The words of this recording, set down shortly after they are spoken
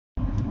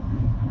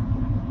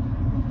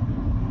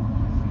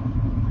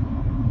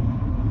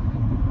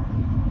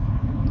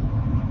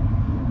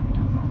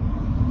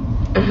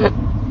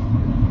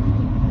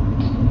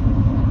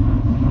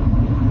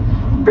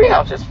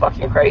Breon's just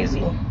fucking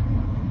crazy.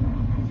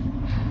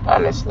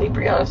 Honestly,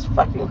 Breon's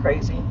fucking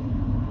crazy.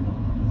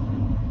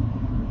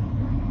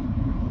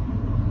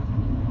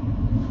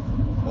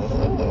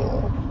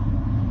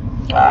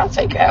 I'll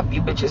take half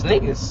you bitches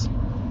niggas.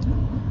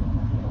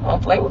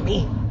 Don't play with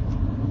me.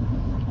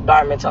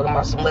 Diamond talking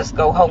about some let's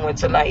go home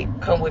tonight.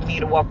 Come with me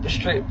to walk the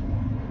strip.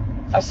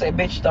 I said,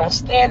 bitch, don't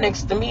stand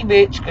next to me,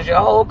 bitch, because your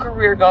whole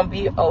career gonna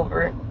be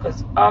over.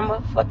 Because I'm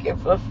a fucking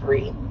for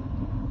free.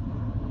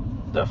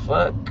 The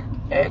fuck?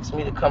 Asked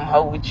me to come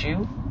home with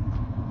you.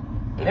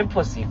 And that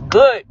pussy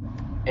good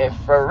and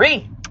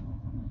free.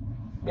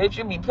 Bitch,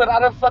 you be put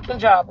out of a fucking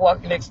job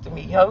walking next to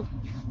me, ho.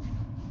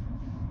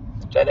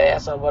 Take that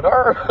ass over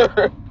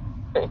there.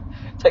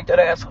 Take that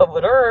ass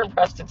over there,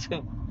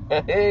 prostitute.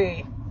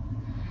 Hey.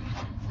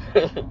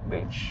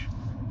 Bitch.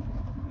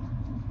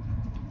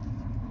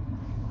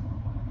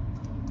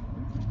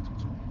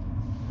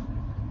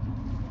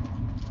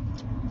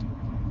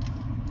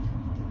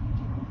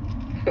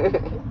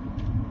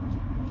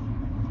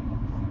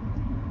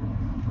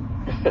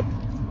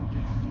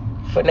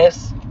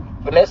 Finesse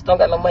don't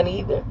got no money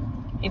either.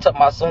 He talking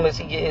about as soon as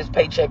he get his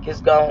paycheck,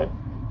 it's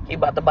gone. He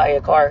about to buy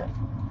a car.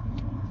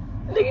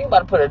 Nigga, you about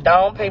to put a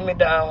down payment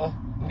down,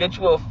 get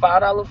you a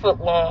 $5 foot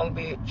long,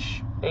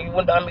 bitch, and you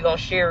one time you gonna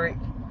share it.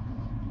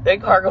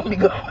 That car gonna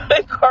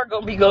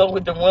be going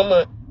with the 1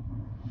 month.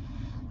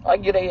 I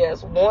get their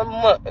ass 1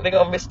 month and they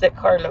gonna miss that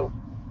car note.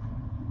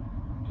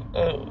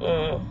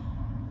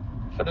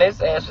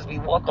 Finesse ass just be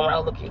walking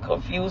around looking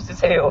confused as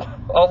hell,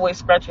 always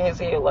scratching his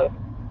head like,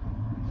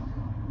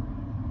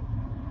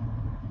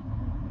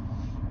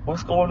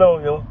 what's going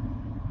on, yo?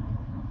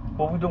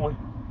 What we doing?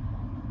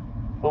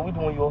 What we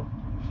doing, yo?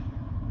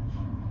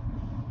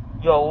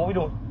 Yo, what we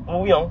doing?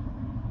 What we on?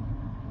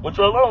 What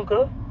y'all on,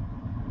 cuz?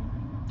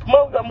 Come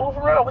on, we gotta move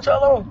around. What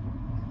y'all on?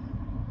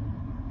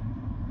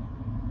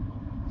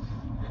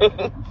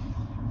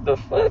 The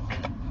fuck?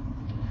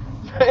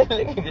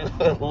 Nigga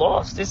just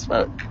lost as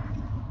fuck.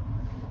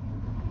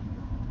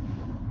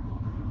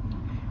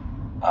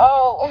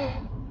 Oh,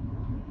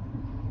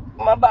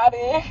 my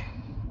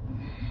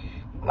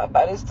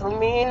body's telling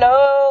me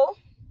no,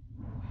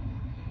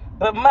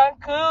 but my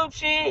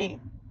coochie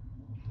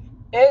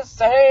is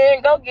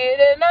saying go get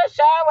in the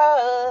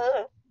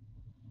shower.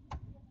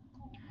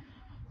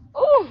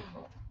 Ooh,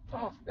 I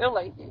don't feel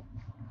like it.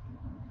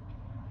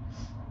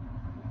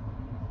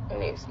 I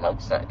need to smoke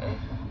something.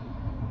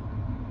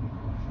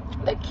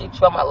 They kicked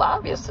you on my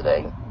live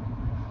yesterday.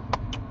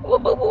 Well,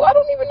 boo-boo, I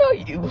don't even know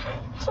you,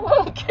 so I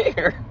don't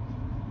care.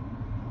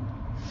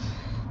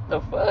 The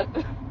fuck?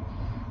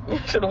 You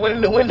should have went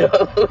in the window.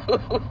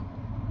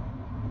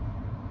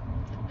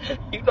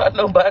 You not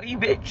nobody,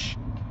 bitch.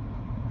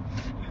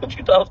 What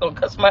you thought I was gonna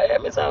cuss my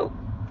ass out?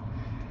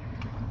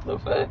 The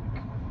fuck?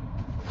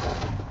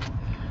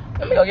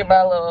 Let me go get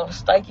my little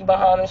stanky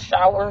behind and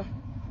shower.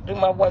 Do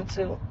my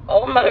 1-2.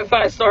 Oh, I'm not at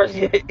 5 stars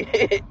yet.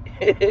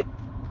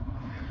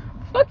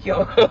 Fuck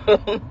y'all.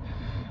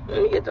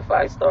 Let me get the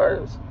 5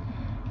 stars.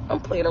 I'm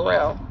playing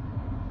around.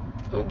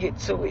 Let me get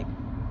to it.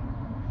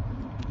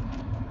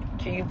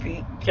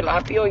 Can I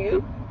pee on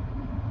you?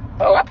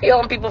 Oh, I pee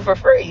on people for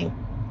free.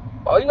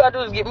 All you gotta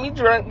do is get me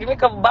drunk, give me a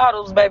couple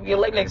bottles, baby,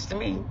 and lay next to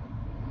me.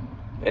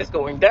 It's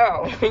going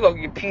down. You're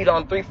gonna get peed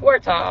on 3-4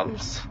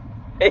 times.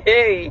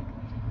 Hey.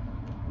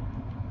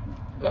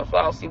 That's why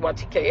I don't see why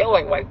TKO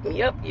ain't wiped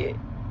me up yet.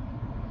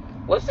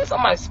 What's this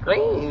on my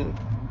screen?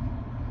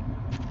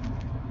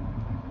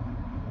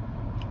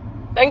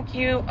 Thank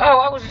you. Oh,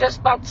 I was just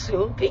about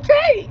to. PK.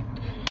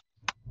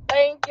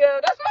 Thank you.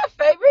 That's my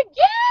favorite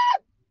gift.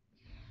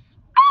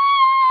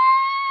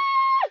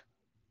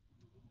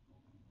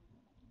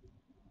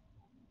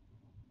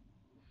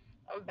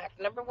 I'm back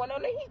to number 1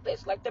 on the heat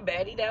list like the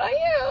baddie that I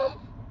am.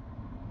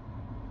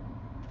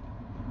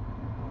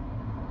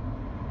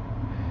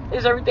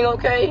 Is everything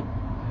okay?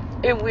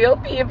 It will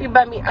be if you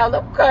buy me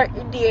Olive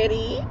Garden,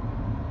 daddy.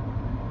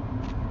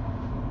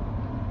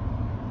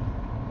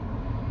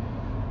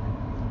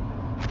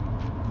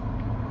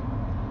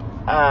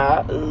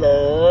 I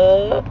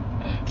love.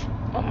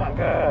 Oh my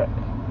God.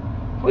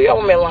 Who your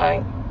woman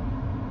lying?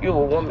 You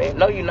a woman.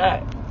 No, you're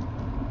not.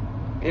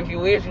 If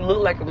you is, you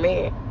look like a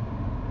man.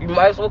 You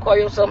might as well call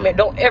yourself a man.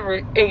 Don't ever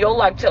in your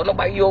life tell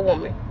nobody you're a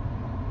woman.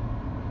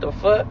 The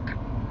fuck?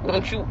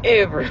 Don't you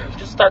ever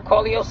just start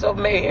calling yourself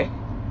man.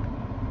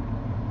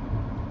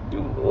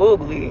 You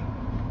ugly.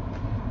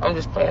 I'm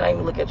just playing. I ain't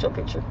even look at your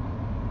picture.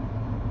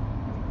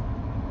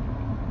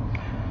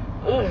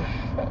 Ugh,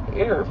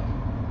 ear.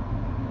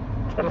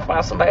 Trying to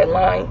find somebody in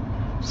line.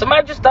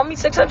 Somebody just dumped me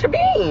 600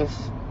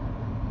 beans.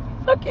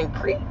 Fucking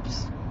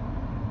creeps.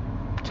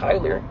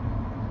 Tyler.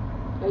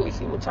 Let me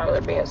see what Tyler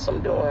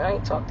Bansom doing. I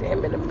ain't talked to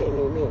him in a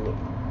minute.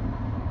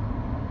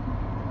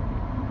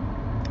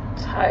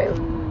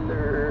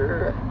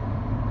 Tyler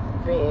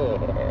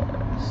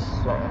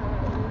Bansom.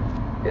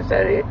 Is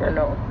that it or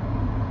no?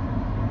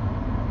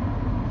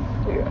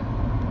 Yeah.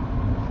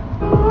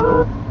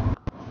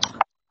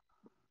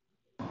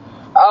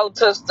 Oh,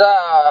 to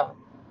stop.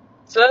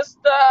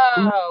 Sister,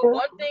 Yeah.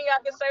 one thing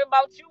I can say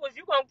about you is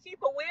you gonna keep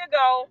a wig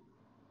on,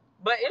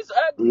 but it's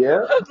ugly. You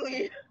Yeah.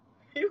 ugly.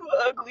 You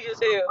ugly as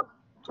hell.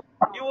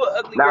 You a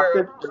ugly Now, girl.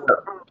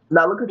 sister,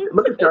 now look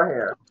at your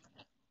hair.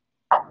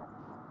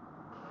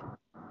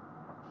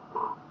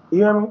 You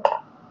hear me?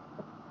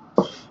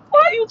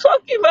 Why are you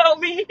talking about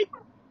me?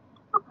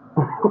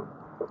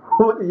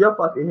 Look at your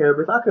fucking hair,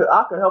 bitch.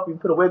 I could help you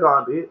put a wig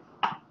on, bitch.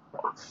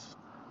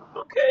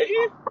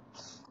 Okay.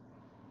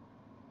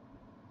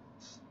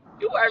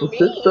 You are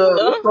Sister,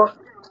 mean.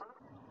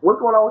 what's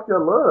going on with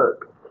your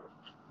look?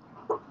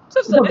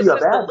 You Sister, supposed to be this a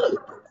is the bad look.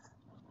 bitch.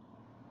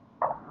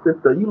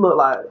 Sister. You look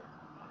like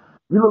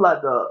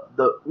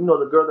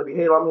the girls that be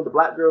hating on me, the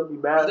black girls be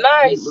Be mad.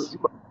 nice.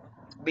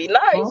 Be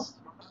Huh? nice.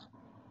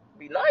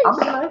 Be I'm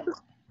being nice. nice.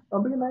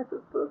 I'm being nice,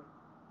 sister.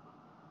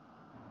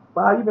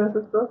 But how you been,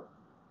 sister?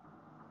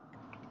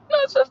 No,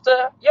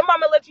 sister. Your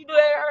mama let you do that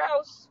at her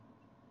house?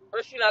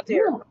 Or she not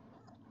there? Yeah.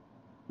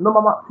 No,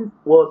 my mom. She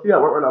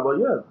at work right now, but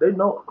yeah, they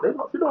know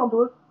she know I'm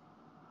doing.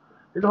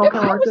 There's a whole If I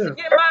camera right was to there.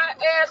 get my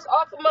ass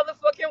off of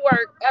motherfucking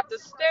work after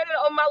standing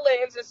on my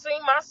legs and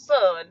seeing my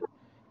son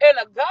in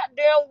a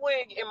goddamn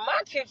wig in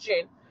my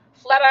kitchen,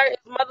 flat iron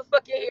his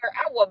motherfucking hair,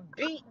 I will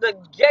beat the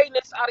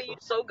gayness out of you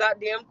so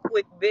goddamn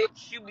quick,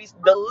 bitch. You be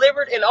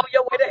delivered and on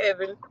your way to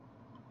heaven.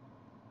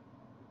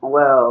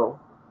 Well,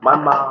 my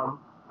mom,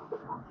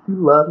 she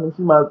loves me.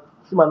 She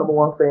my number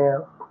one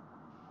fan.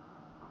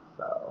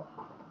 So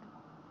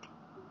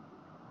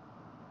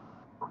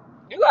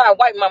You got a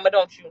white mama,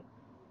 don't you?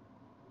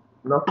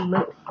 she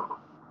makes.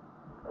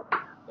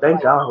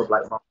 Thank White. God for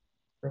black mom.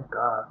 Thank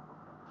God.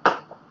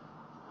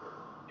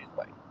 She's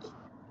white.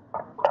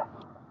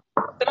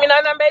 I mean,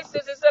 on that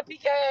basis, it's a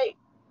PK.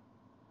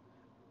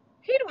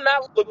 He do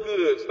not Look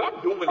good.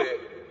 Stop doing that.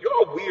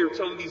 Y'all weird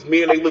telling these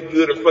men they look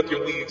good in fucking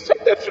wigs.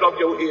 Take that shit off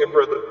your head,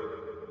 brother.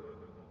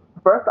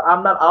 First,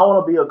 I'm not. I don't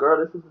want to be a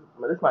girl. This is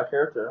my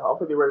character. I'm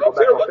pretty ready I to go don't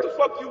back care on what the Facebook.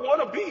 fuck you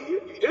want to be.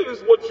 It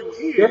is what you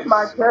is.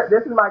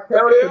 This is my The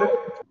character. This hell?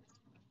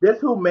 this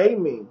who made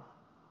me.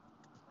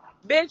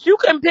 bitch, you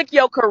can pick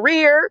your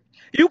career,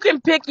 you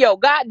can pick your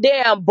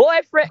goddamn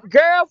boyfriend,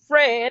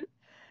 girlfriend,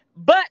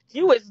 but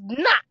you is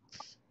not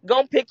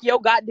gonna pick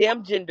your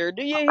goddamn gender.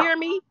 Do you hear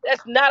me?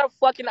 That's not a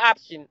fucking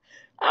option.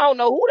 I don't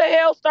know who the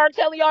hell start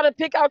telling y'all to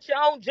pick out your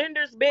own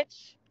genders,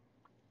 bitch.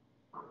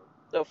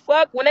 The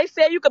fuck? When they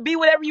said you could be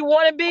whatever you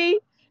want to be,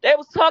 they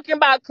was talking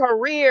about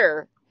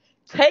career.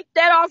 Take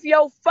that off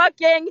your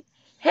fucking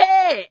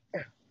head.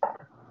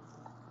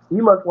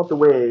 You must want the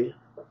wig.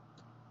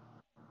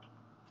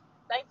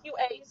 Thank you,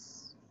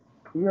 Ace.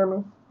 You hear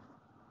me?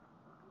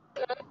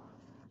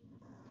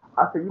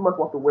 I said you must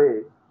want the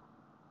wig.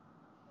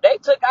 They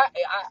took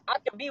I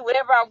can be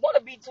whatever I want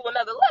to be to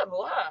another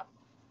level, huh?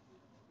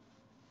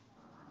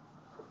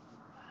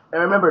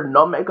 And remember,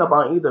 no makeup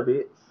on either,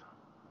 bitch.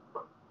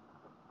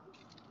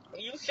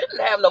 You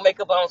shouldn't have no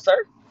makeup on, sir.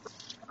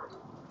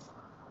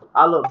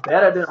 I look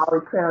better than all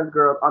these trans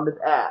girls on this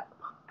app.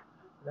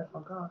 That's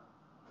my God.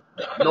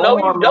 No No,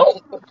 you hormones.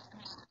 don't.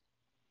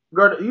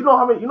 Girl, you know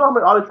how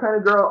many all these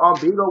trans girls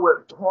on Beagle with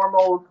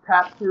hormones,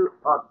 tattoo,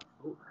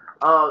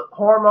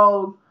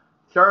 hormones,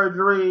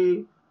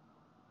 surgery,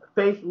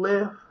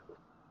 facelift,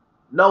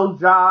 no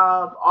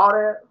job, all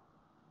that.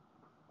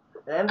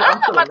 And I'm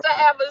I'm not still a about to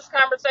man. have this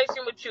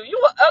conversation with you. You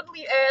an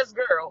ugly ass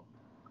girl.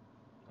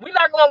 We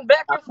not going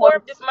back I and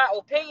forth. want This is my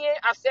opinion.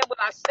 I said what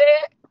I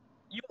said.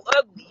 You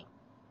ugly.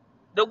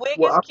 The wig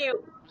well, is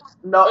cute.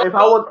 no, if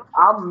I Mhm. was,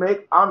 I'm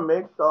mixed,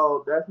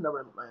 so that's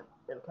never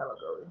in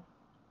category.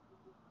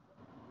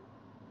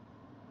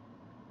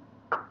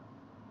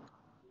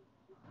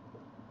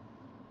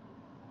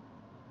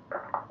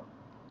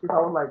 If I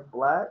was like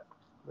black,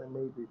 then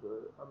maybe,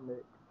 but I'm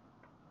mixed,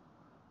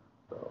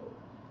 so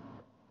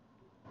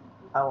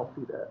I don't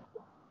see that.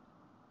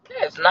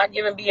 Yeah, it's not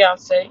giving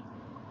Beyonce.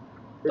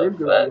 It The is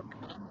giving me. fuck?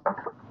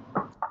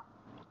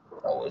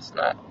 No, it's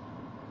not.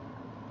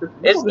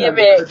 You It's supposed to have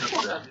giving. better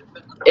than that.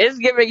 It's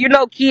giving. You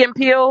know Key and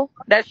Peele.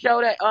 That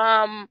show that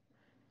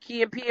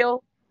Key and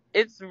Peele.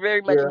 It's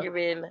very much Yeah.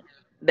 giving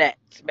that,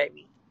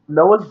 baby.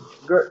 No,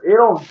 girl, it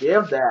don't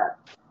give that.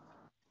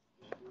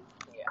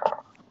 Yeah,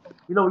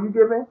 You know what you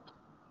giving?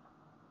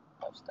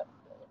 most of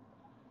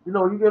You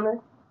know what you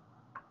giving?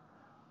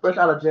 Fresh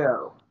out of cute.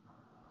 jail.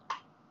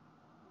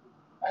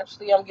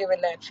 Actually, I'm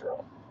giving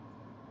natural.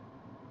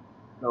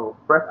 No,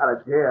 fresh out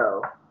of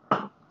jail.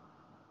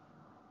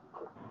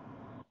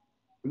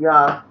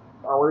 Beyond,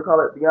 what do you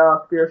call it?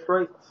 Beyond Fear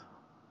Straits.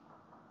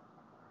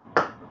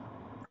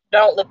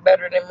 Don't look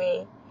better than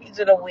me. He's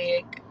in a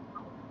wig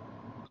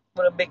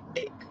with a big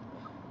dick.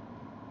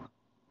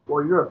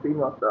 Well, you're a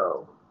female,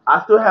 so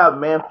I still have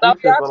man So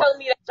features, y'all but telling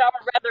me that y'all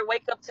would rather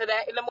wake up to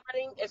that in the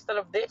morning instead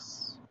of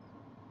this?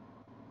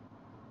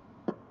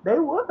 they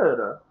would.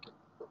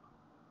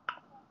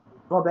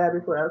 My bad,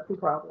 bitch, with attitude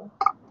problem.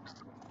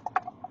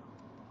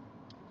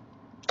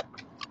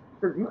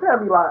 'Cause you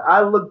can't be like,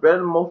 I look better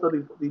than most of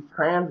these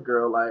trans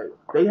girls. Like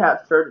they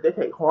have surgery, they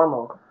take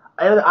hormones.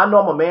 And I know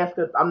I'm a man.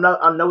 Cause I'm not.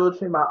 I'm never gonna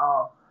change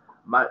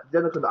my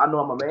gender because I know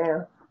I'm a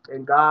man.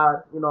 and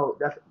God, you know,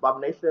 that's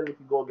abomination if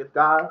you go against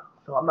God.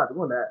 So I'm not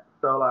doing that.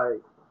 So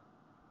like,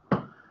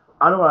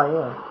 I know what I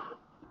am.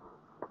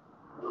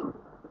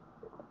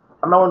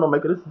 I'm not wearing no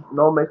makeup. This is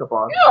no makeup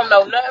on. You don't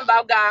know nothing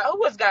about God.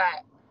 Who is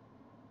God?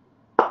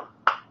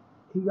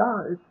 He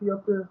God. Is he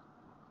up there?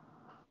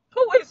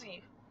 Who is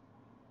he?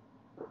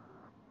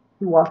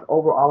 He watched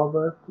over all of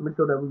us, make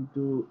sure that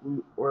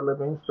we're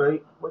living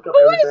straight. Wake up Who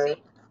every is day.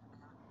 he?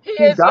 He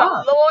He's is your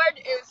God. Lord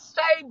and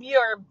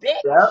Savior,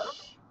 Yep.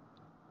 bitch.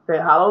 Say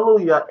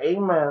hallelujah.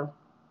 Amen.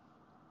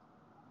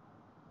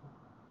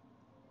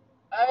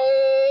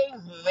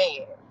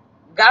 Amen.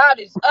 God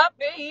is up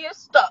and he is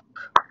stuck.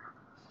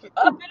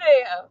 Up in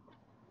there.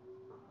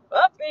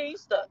 Up and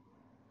he's stuck.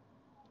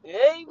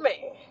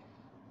 Amen.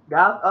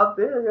 God's up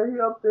there. Yeah, he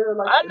up there.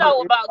 Like I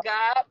know about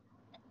God.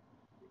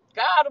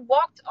 God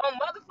walked on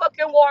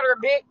motherfucking water,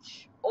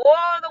 bitch.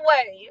 All the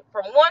way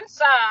from one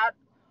side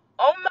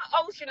on the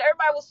ocean.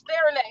 Everybody was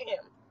staring at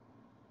him.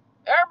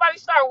 Everybody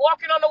started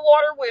walking on the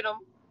water with him.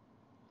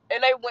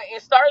 And they went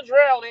and started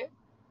drowning.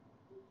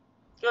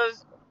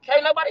 Because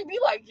can't nobody be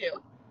like him.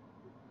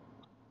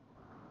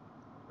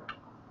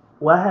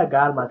 Well, I had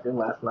God in my dream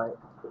last night.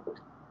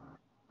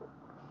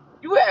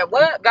 You had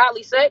what?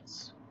 Godly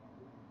sex?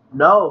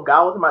 No,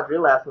 God was in my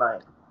dream last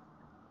night.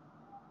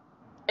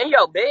 In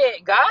your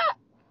bed, God?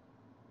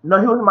 No,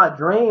 he was in my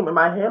dream in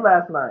my head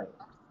last night.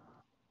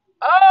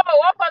 Oh,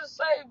 I'm about to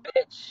say,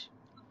 bitch.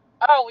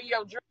 Oh, in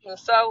your dream.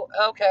 So,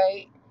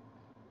 okay.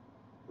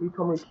 He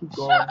told me to keep Shut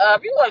going.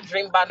 up. You wasn't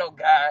dreaming about no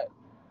God.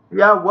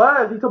 Yeah, I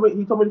was. He told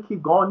me to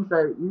keep going. He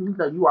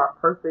said you are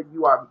perfect.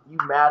 You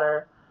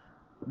matter.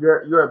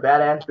 You're a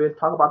badass bitch.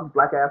 Talk about these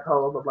black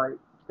assholes. I'm like,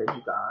 thank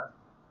you, God.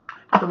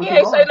 He told me He to keep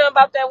ain't say going. nothing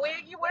about that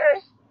wig you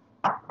wearing.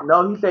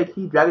 No, he said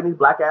keep dragging these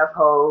black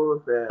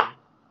assholes and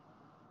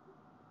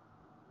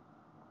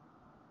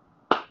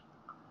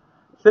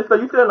sister,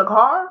 you still in the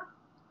car?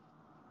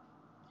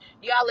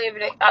 Yeah,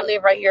 I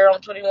live right here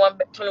on 21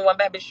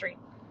 Babbitt Street.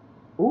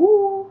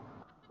 Ooh.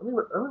 Let me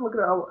look at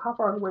it. How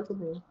far is it away from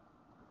me?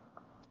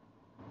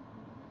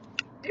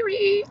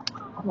 Period.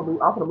 I'm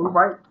gonna move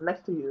right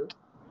next to you.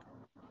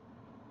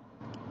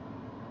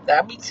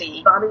 That be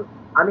tea.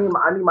 I need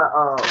my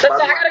Listen,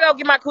 I gotta go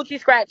get my coochie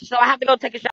scratched, so I have to go take a shower.